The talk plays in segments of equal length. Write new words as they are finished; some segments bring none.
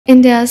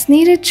India's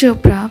Neeraj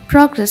Chopra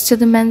progressed to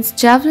the men's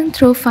javelin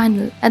throw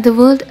final at the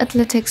World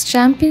Athletics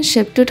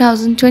Championship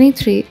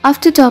 2023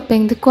 after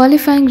topping the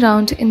qualifying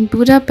round in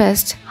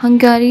Budapest,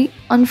 Hungary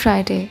on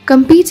Friday.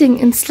 Competing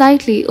in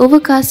slightly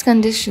overcast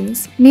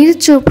conditions,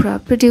 Neeraj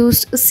Chopra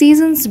produced a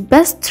season's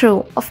best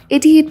throw of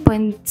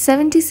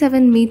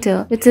 88.77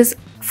 meter with his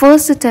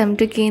first attempt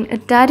to gain a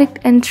direct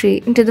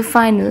entry into the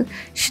final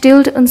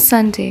scheduled on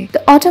Sunday.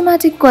 The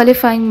automatic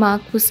qualifying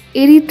mark was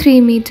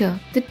 83 meter.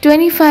 The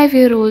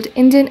 25-year-old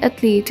Indian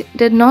athlete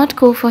did not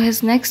go for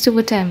his next two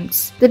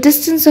attempts. The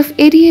distance of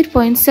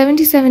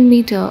 88.77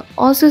 meter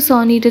also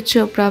saw Neeraj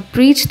Chopra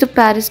breach the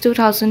Paris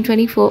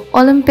 2024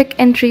 Olympic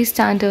entry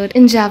standard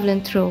in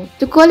javelin throw.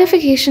 The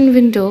qualification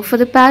window for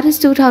the Paris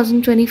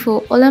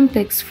 2024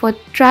 Olympics for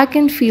track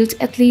and field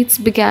athletes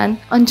began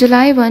on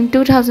July 1,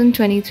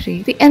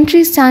 2023. The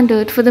entry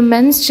standard for the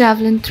men's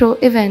javelin throw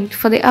event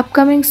for the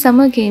upcoming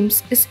Summer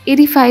Games is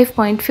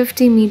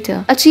 85.50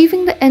 meter.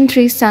 Achieving the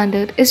entry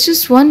standard is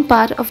just one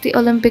part of the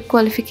Olympic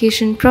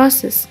qualification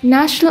process.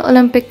 National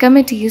Olympic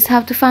committees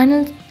have the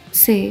final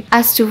say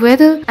as to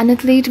whether an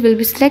athlete will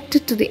be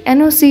selected to the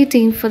NOC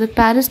team for the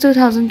Paris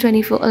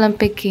 2024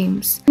 Olympic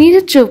Games.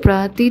 Neeraj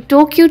Chopra, the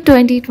Tokyo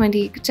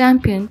 2020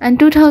 champion and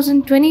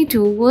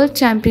 2022 World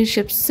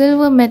Championship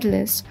silver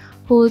medalist,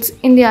 holds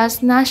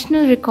India's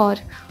national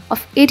record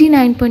of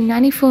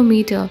 89.94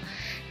 meter.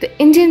 The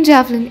Indian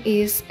javelin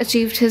ace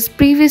achieved his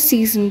previous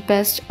season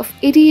best of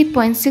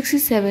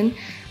 88.67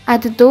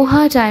 at the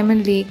Doha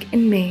Diamond League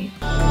in May.